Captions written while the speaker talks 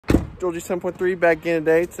Joel G 7.3 back again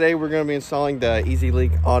today. Today we're going to be installing the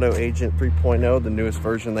Lynk Auto Agent 3.0, the newest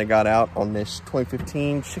version they got out on this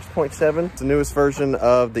 2015 6.7. It's the newest version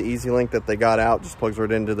of the Lynk that they got out. Just plugs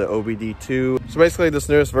right into the OBD2. So basically this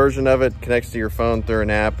newest version of it connects to your phone through an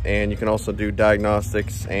app, and you can also do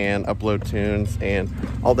diagnostics and upload tunes and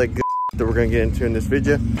all that good that we're going to get into in this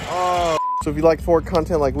video. So if you like Ford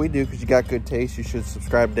content like we do, because you got good taste, you should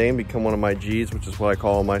subscribe today and become one of my G's, which is what I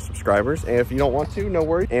call all my subscribers. And if you don't want to, no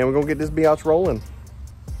worries. And we're gonna get this biatch rolling.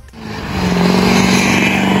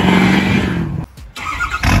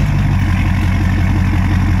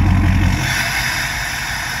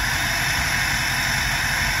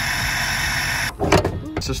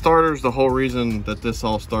 So starters, the whole reason that this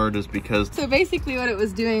all started is because... So basically what it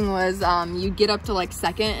was doing was you'd get up to like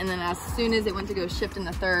second, and then as soon as it went to go shift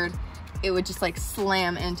into third, it would just like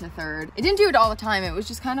slam into third. It didn't do it all the time. It was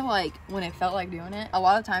just kind of like when it felt like doing it. A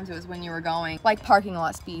lot of times it was when you were going like parking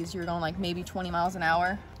lot speeds. You were going like maybe 20 miles an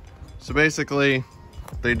hour. So basically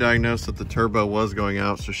they diagnosed that the turbo was going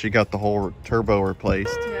out, so she got the whole turbo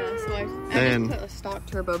replaced. Yeah, so I just put a stock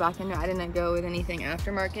turbo back in there. I didn't go with anything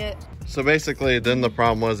aftermarket. So basically then the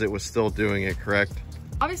problem was it was still doing it, correct?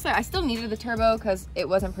 Obviously, I still needed the turbo because it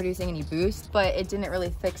wasn't producing any boost, but it didn't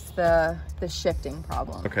really fix the shifting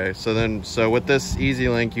problem. Okay, so with this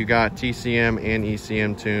Lynk, you got TCM and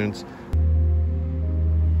ECM tunes.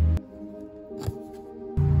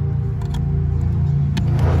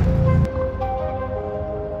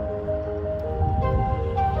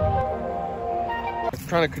 I'm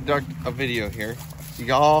trying to conduct a video here.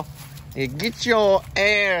 Y'all, get your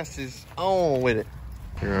asses on with it.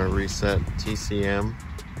 You're gonna reset TCM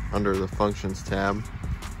under the functions tab.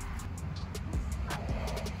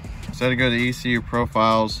 So I had to go to ECU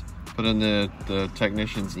profiles, put in the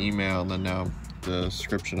technician's email, and then now the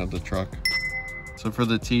description of the truck. So for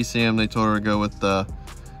the TCM, they told her to go with the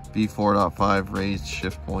V4.5 raised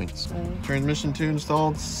shift points. Okay. Transmission tune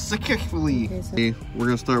installed successfully. Okay, we're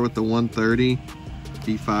gonna start with the 130,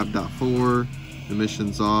 V5.4,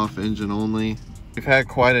 emissions off, engine only. We've had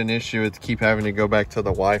quite an issue with keep having to go back to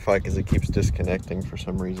the Wi-Fi because it keeps disconnecting for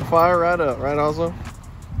some reason. Fire right up, right Oslo?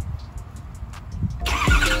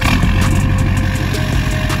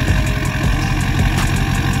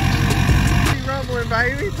 Rumbling,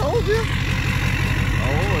 baby, told you.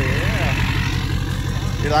 Oh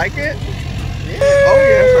yeah. You like it? Yeah. Oh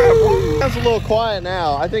yeah. Sounds a little quiet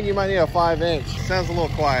now. I think you might need a 5-inch. Sounds a little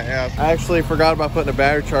quiet, yeah. I actually forgot about putting a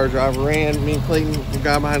battery charger. I ran, me and Clayton, the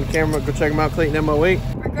guy behind the camera, go check him out, Clayton MOE.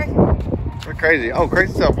 We're crazy. Oh,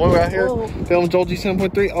 crazy stuff. Boy, out here, filming Joel G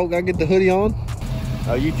 7.3. Oh, gotta get the hoodie on.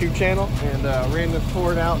 YouTube channel, and ran this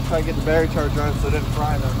cord out and try to get the battery charger on so it didn't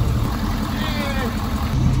fry them.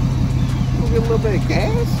 We'll get a little bit of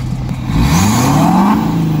gas.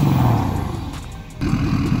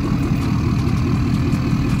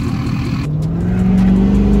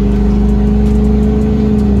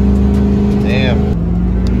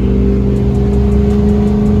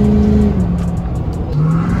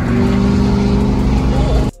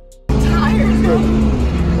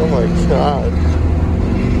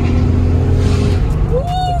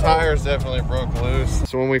 Definitely broke loose.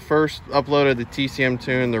 So when we first uploaded the TCM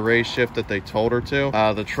tune, the raise shift that they told her to,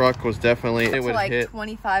 the truck was definitely, it would like hit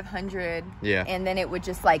 2,500. Yeah. And then it would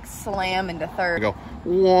just like slam into third. Go,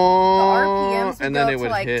 whoa. The RPMs would and then it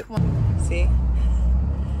would like hit. See?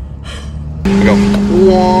 Go,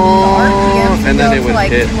 whoa. The RPMs and then it would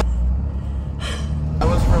like hit. That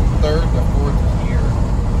was from third to fourth gear.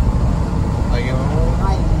 Like, you know.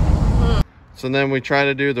 So then we tried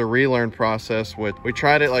to do the relearn process with, we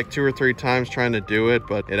tried it like 2 or 3 times trying to do it,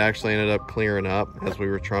 but it actually ended up clearing up as we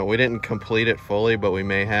were trying. We didn't complete it fully, but we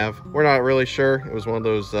may have. We're not really sure. It was one of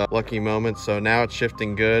those lucky moments. So now it's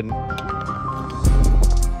shifting good.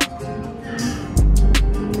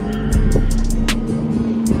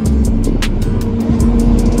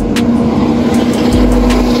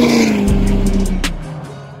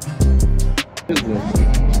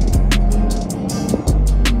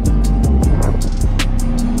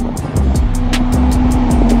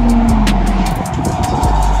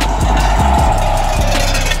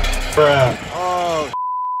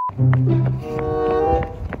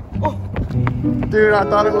 Dude, I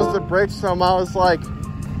thought it was the brakes from. I was like, God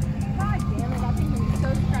damn it, that thing is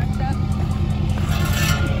so scratched up.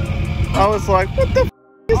 I was like, what the f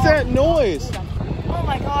is that noise? Oh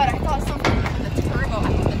my God, I thought something in the turbo. I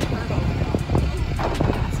thought the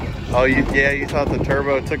turbo. Oh, you thought the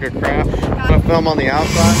turbo took a crap? I'm gonna film on the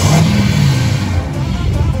outside.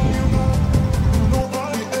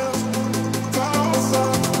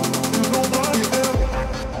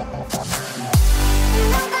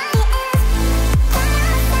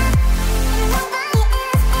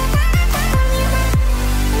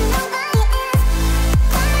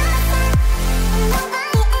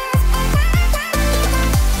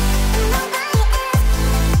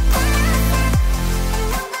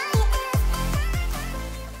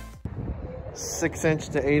 6-inch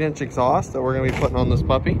to 8-inch exhaust that we're gonna be putting on this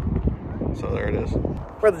puppy. So there it is.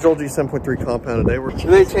 We're at the Joel G 7.3 compound today. Did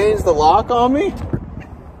they change the lock on me?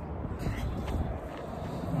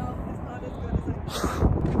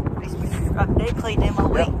 Subscribe date, clay demo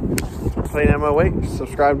weight. Clay demo weight,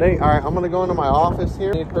 subscribe date. All right, I'm gonna go into my office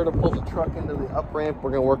here. I need her to pull the truck into the up ramp.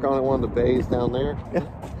 We're gonna work on it, one of the bays down there. Yeah.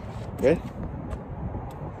 Okay.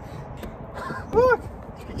 Look,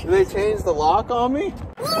 did they change the lock on me?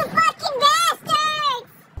 You fucking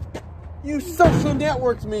bastards! You social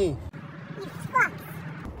networked me. You fuck.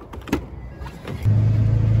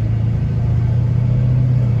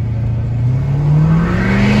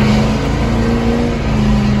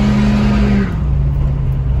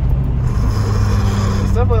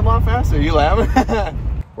 Definitely a lot faster. Are you laughing?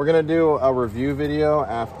 We're gonna do a review video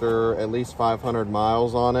after at least 500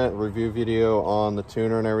 miles on it. Review video on the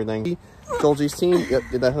tuner and everything. Joel G's team, yep,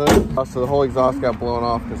 did that hood. So the whole exhaust got blown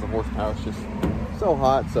off because the horsepower is just so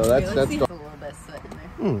hot. So that's a little bit soot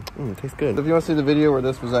in there. Tastes good. If you want to see the video where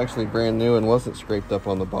this was actually brand new and wasn't scraped up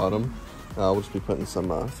on the bottom, we'll just be putting some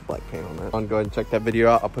black paint on that. Go ahead and check that video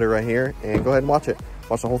out. I'll put it right here and go ahead and watch it.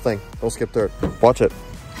 Watch the whole thing. Don't skip through it. Watch it.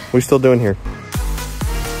 What are we still doing here?